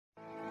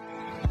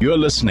You're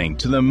listening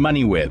to the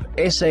MoneyWeb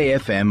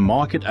SAFM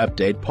Market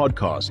Update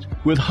podcast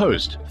with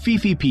host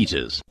Fifi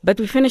Peters. But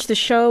we finished the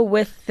show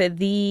with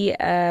the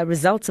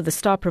results of the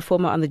star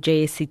performer on the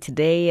JSE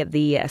today.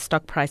 The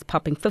stock price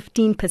popping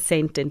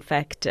 15%. In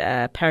fact,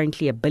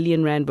 apparently R1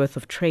 billion worth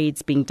of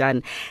trades being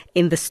done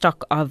in the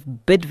stock of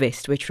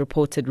Bidvest, which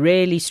reported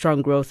really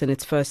strong growth in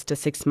its first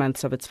 6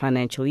 months of its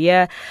financial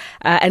year,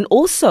 and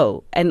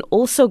also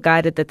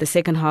guided that the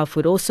second half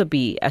would also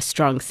be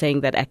strong, saying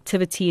that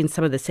activity in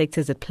some of the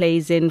sectors it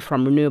plays in,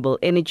 from renewable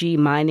energy,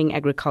 mining,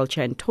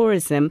 agriculture and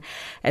tourism,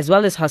 as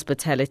well as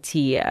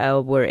hospitality,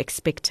 were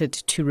expected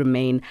to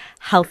remain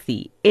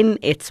healthy, in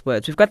its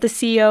words. We've got the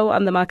CEO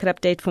on the market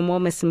update for more,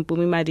 Ms.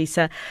 Mpumi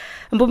Madisa.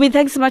 Mpumi,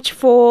 thanks so much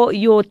for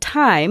your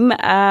time.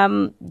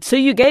 So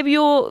you gave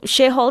your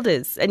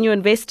shareholders and your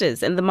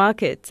investors and the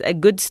market a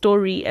good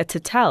story to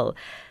tell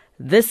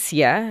this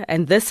year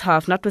and this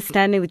half,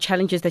 notwithstanding the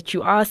challenges that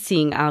you are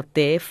seeing out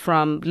there,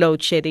 from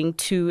load shedding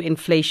to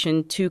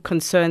inflation to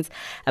concerns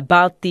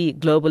about the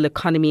global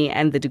economy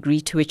and the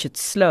degree to which it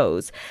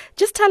slows.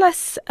 Just tell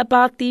us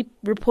about the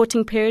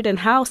reporting period and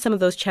how some of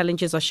those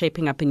challenges are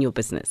shaping up in your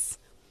business.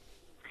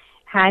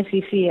 Hi,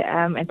 Fifi,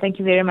 and thank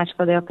you very much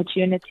for the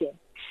opportunity.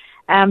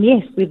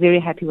 Yes, we're very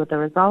happy with the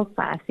results.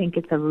 I think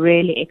it's a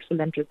really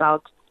excellent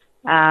result.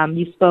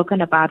 You've spoken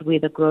about where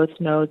the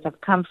growth nodes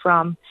have come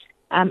from.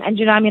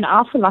 And,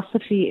 our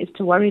philosophy is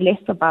to worry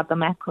less about the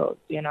macros.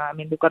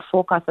 We've got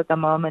forecasts at the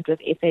moment with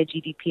SA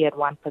GDP at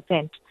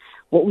 1%.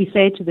 What we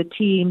say to the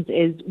teams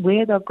is,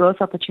 where are the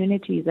growth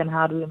opportunities and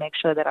how do we make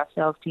sure that our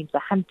sales teams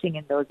are hunting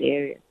in those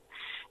areas?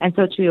 And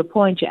so to your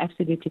point, you're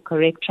absolutely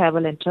correct.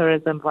 Travel and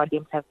tourism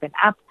volumes have been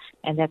up,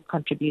 and that's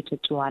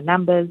contributed to our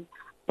numbers.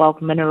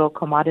 Bulk mineral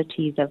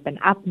commodities have been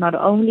up, not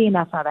only in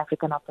our South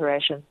African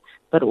operations,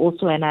 but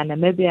also in our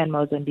Namibia and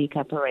Mozambique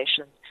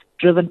operations,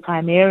 driven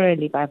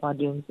primarily by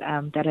volumes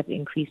that have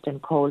increased in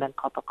coal and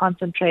copper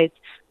concentrates.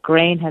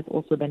 Grain has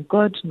also been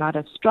good, not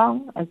as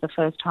strong as the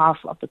first half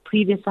of the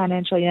previous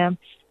financial year,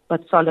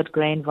 but solid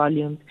grain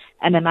volumes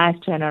and a nice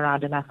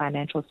turnaround in our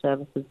financial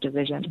services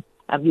division.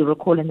 You'll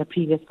recall in the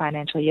previous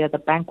financial year, the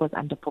bank was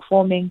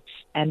underperforming,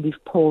 and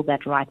we've pulled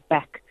that right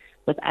back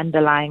with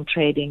underlying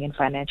trading in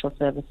financial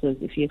services.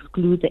 If you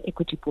exclude the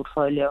equity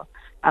portfolio,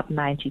 up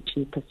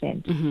 92%.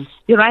 Mm-hmm.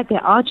 You're right,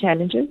 there are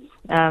challenges.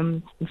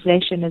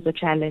 Inflation is a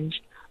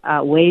challenge.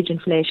 Wage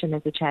inflation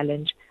is a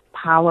challenge.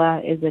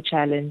 Power is a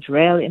challenge.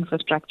 Rail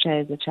infrastructure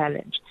is a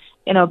challenge.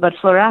 But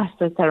for us,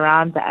 it's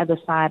around the other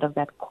side of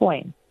that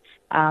coin,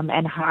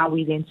 and how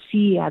we then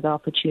see other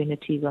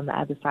opportunities on the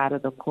other side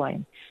of the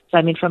coin.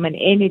 So, from an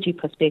energy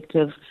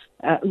perspective,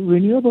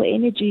 renewable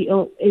energy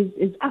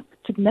is up,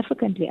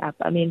 significantly up.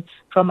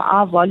 From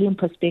our volume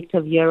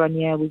perspective, year on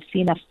year, we've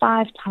seen a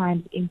 5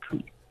 times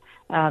increase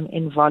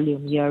in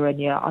volume year on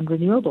year on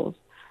renewables.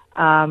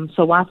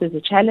 So whilst there's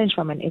a challenge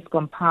from an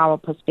Eskom power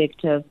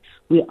perspective,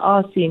 we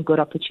are seeing good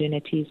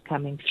opportunities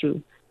coming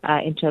through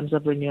in terms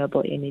of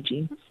renewable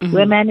energy. Mm-hmm.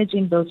 We're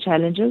managing those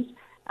challenges.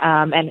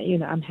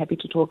 And I'm happy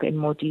to talk in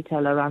more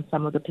detail around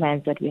some of the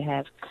plans that we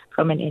have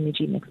from an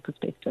energy mix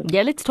perspective.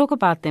 Yeah, let's talk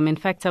about them. In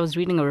fact, I was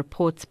reading a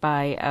report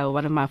by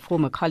one of my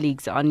former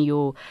colleagues on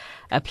your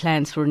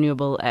plans for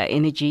renewable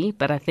energy,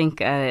 but I think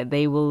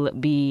they will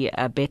be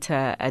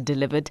better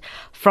delivered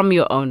from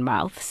your own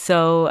mouth.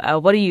 So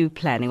what are you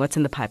planning? What's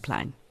in the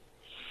pipeline?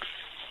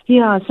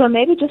 Yeah, so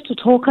maybe just to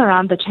talk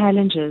around the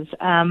challenges.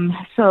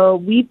 So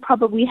we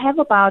have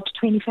about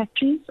 20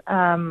 factories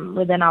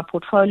within our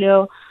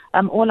portfolio.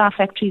 All our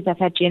factories have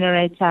had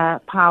generator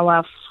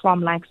power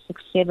from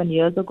 6-7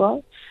 years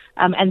ago.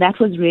 And that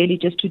was really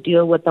just to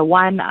deal with the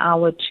 1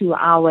 hour, 2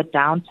 hour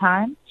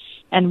downtime.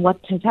 And what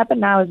has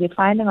happened now is we're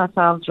finding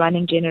ourselves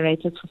running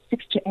generators for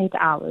 6 to 8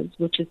 hours,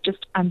 which is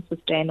just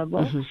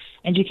unsustainable. Mm-hmm.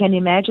 And you can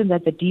imagine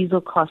that the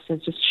diesel cost has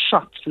just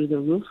shot through the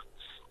roof.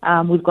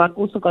 We've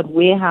also got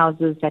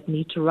warehouses that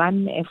need to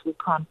run. If we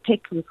can't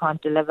pick, we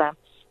can't deliver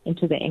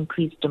into the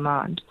increased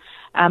demand.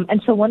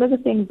 And so one of the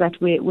things that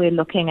we're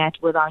looking at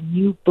with our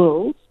new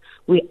builds,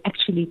 we're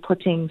actually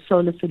putting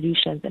solar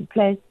solutions in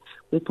place.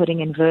 We're putting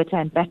inverter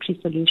and battery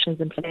solutions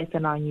in place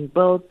in our new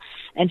builds.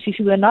 And so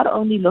we're not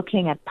only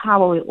looking at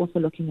power, we're also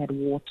looking at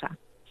water.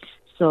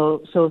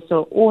 So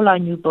all our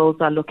new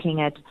builds are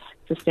looking at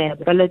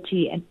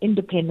sustainability and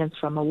independence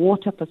from a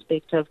water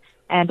perspective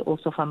and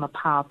also from a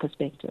power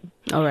perspective.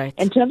 All right.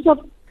 In terms of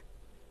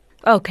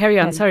Oh, carry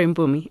on. Sorry,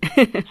 Mpumi.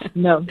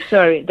 No,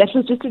 sorry. That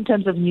was just in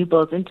terms of new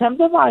builds. In terms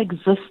of our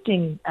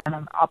existing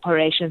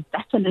operations,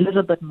 that's a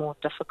little bit more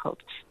difficult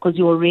because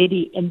you're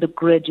already in the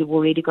grid. You've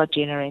already got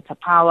generator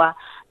power.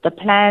 The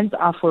plans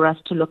are for us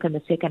to look in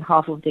the second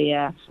half of the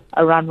year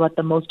around what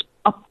the most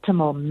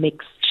optimal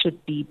mix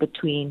should be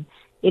between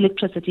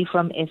electricity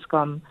from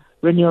Eskom,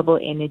 renewable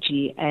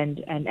energy, and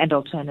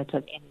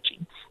alternative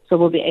energy. So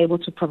we'll be able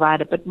to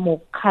provide a bit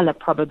more color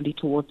probably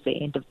towards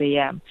the end of the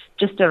year,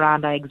 just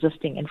around our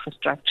existing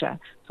infrastructure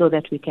so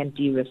that we can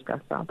de-risk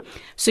ourselves.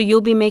 So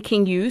you'll be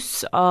making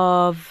use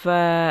of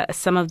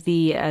some of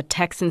the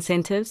tax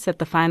incentives that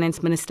the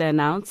finance minister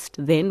announced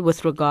then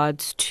with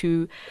regards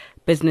to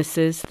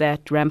businesses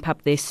that ramp up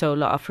their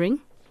solar offering?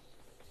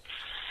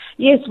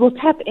 Yes, we'll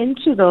tap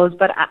into those,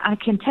 but I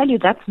can tell you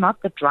that's not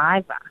the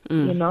driver.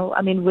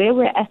 Where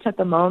we're at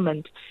the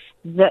moment,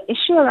 the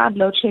issue around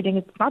load shedding,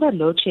 it's not a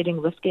load shedding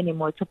risk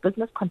anymore. It's a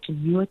business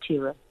continuity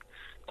risk.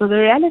 So the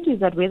reality is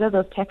that whether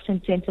those tax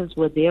incentives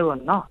were there or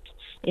not,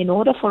 in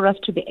order for us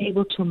to be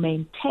able to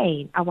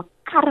maintain our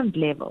current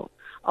level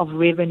of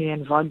revenue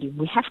and volume,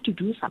 we have to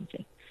do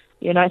something.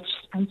 It's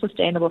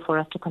unsustainable for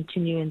us to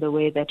continue in the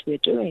way that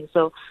we're doing.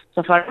 So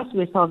for us,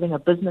 we're solving a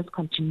business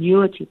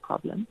continuity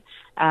problem,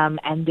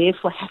 and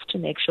therefore have to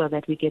make sure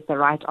that we get the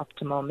right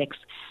optimal mix.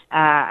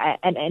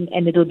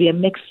 And it'll be a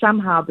mix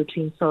somehow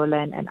between solar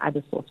and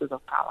other sources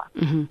of power.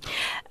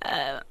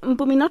 Mm-hmm.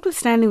 Mpumi,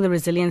 notwithstanding the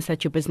resilience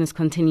that your business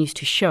continues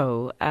to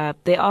show,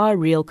 there are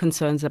real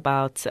concerns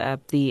about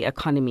the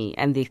economy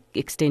and the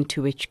extent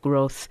to which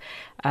growth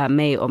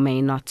may or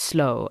may not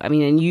slow.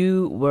 And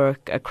you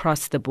work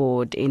across the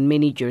board in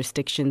many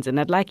jurisdictions, and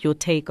I'd like your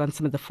take on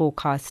some of the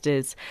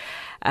forecasters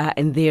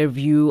and their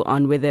view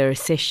on whether a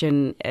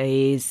recession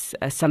is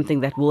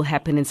something that will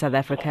happen in South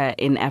Africa,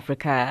 in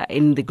Africa,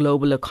 in the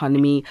global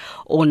economy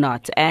or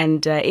not.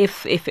 And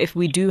if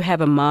we do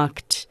have a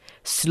marked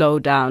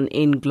slowdown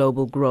in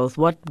global growth,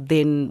 what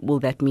then will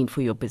that mean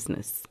for your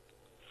business?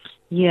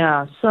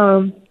 Yeah,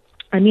 so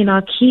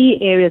our key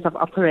areas of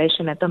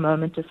operation at the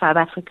moment are South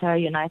Africa,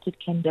 United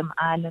Kingdom,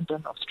 Ireland,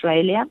 and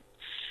Australia.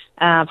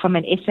 From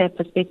an SA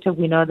perspective,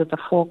 we know that the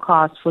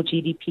forecast for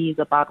GDP is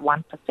about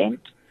 1%.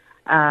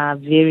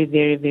 Very,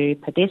 very, very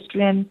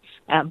pedestrian.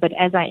 But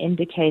as I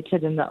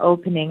indicated in the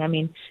opening,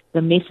 the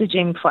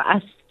messaging for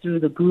us through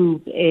the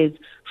group is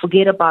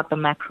forget about the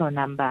macro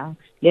number.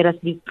 Let us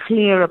be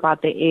clear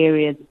about the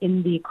areas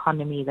in the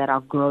economy that are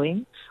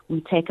growing.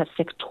 We take a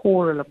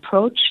sectoral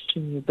approach to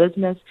new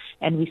business,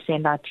 and we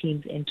send our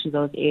teams into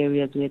those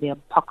areas where there are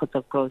pockets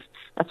of growth.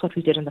 That's what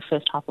we did in the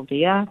first half of the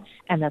year,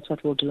 and that's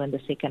what we'll do in the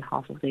second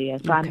half of the year.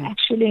 So I'm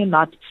actually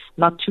not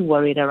too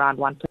worried around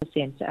 1%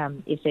 SA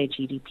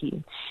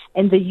GDP.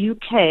 In the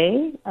UK,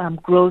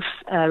 growth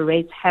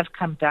rates have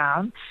come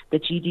down. The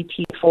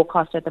GDP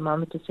forecast at the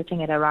moment is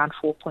sitting at around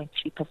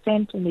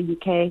 4.3% in the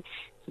UK.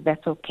 So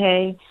that's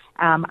okay.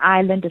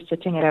 Ireland is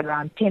sitting at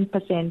around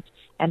 10%,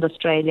 and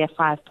Australia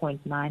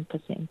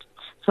 5.9%.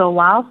 So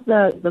whilst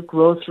the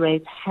growth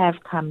rates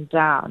have come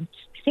down,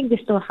 I think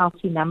there's still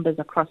healthy numbers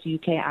across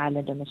UK,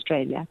 Ireland, and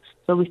Australia.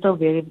 So we're still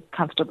very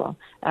comfortable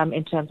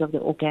in terms of the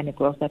organic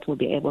growth that we'll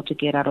be able to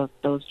get out of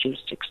those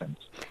jurisdictions.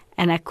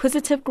 And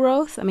acquisitive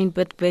growth,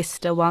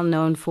 Bidvest are well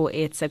known for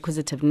its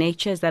acquisitive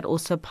nature. Is that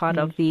also part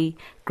of the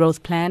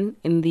growth plan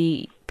in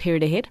the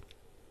period ahead?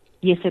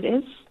 Yes, it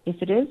is.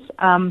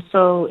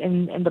 So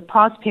in the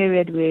past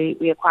period,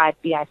 we acquired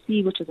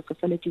BIC, which is a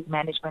facilities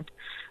management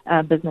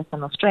business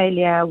in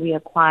Australia. We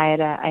acquired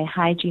a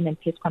hygiene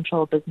and pest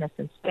control business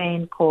in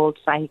Spain called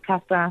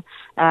Sahicasa,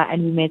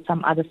 and we made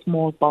some other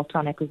small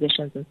bolt-on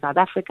acquisitions in South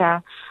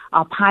Africa.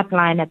 Our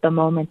pipeline at the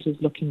moment is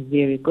looking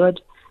very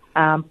good,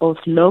 both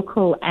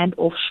local and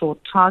offshore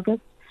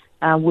targets.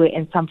 We're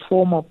in some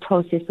formal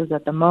processes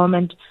at the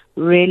moment,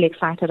 really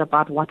excited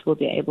about what we'll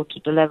be able to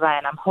deliver,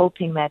 and I'm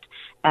hoping that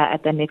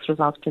at the next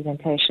results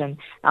presentation,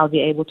 I'll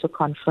be able to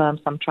confirm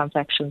some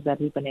transactions that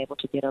we've been able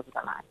to get over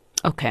the line.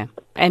 Okay.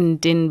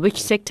 And in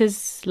which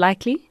sectors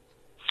likely?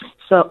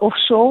 So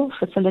offshore,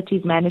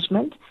 facilities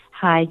management,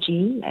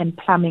 hygiene, and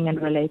plumbing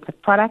and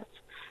related products.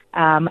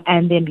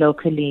 And then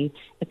locally,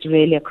 it's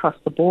really across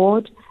the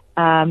board.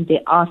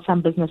 There are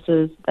some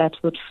businesses that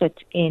would fit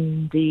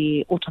in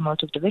the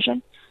automotive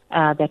division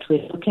that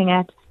we're looking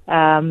at,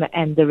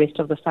 and the rest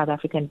of the South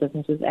African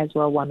businesses as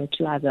well, one or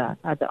two other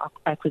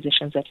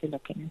acquisitions that we're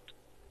looking at.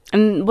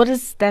 And what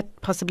does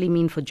that possibly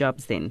mean for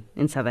jobs then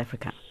in South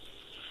Africa?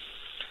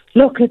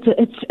 Look,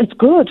 it's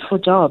good for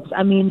jobs.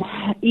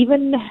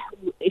 Even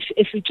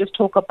if we just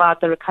talk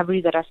about the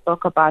recovery that I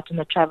spoke about in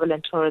the travel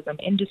and tourism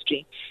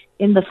industry,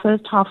 in the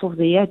first half of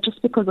the year,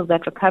 just because of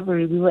that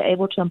recovery, we were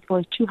able to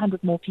employ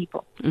 200 more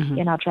people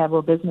in our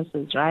travel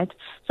businesses, right?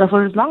 So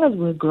for as long as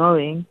we're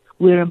growing,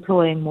 we're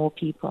employing more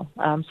people.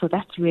 So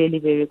that's really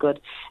very good.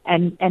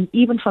 And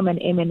even from an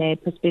M&A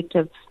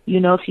perspective,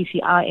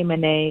 Fifi, our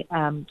M&A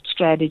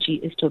strategy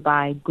is to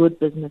buy good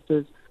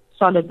businesses,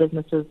 solid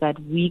businesses that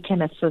we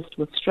can assist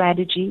with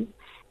strategy,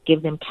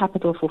 give them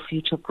capital for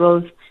future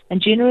growth.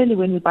 And generally,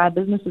 when we buy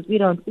businesses, we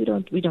don't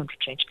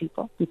retrench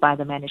people. We buy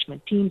the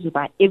management teams, we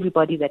buy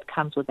everybody that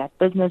comes with that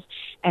business,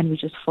 and we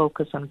just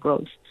focus on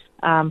growth.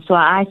 So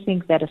I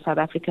think that a South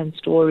African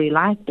story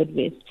like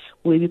Bidvest,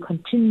 where we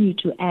continue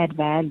to add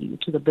value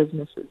to the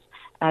businesses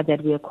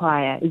that we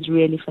acquire, is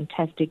really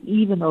fantastic,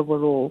 even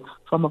overall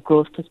from a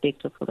growth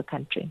perspective for the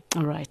country.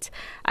 All right.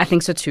 I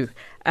think so too.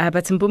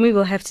 But Mpumi,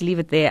 we'll have to leave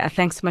it there.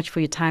 Thanks so much for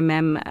your time,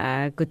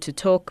 ma'am. Good to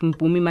talk.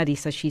 Mpumi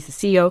Madisa, she's the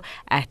CEO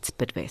at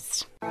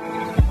Bidvest.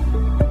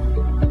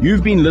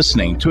 You've been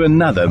listening to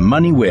another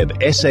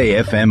MoneyWeb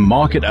SAFM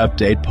Market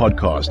Update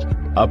podcast,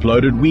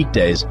 uploaded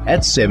weekdays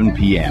at 7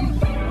 p.m.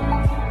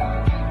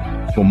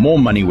 For more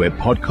MoneyWeb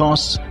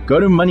podcasts,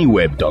 go to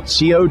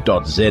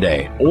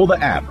moneyweb.co.za or the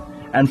app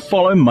and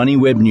follow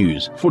MoneyWeb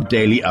News for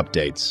daily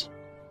updates.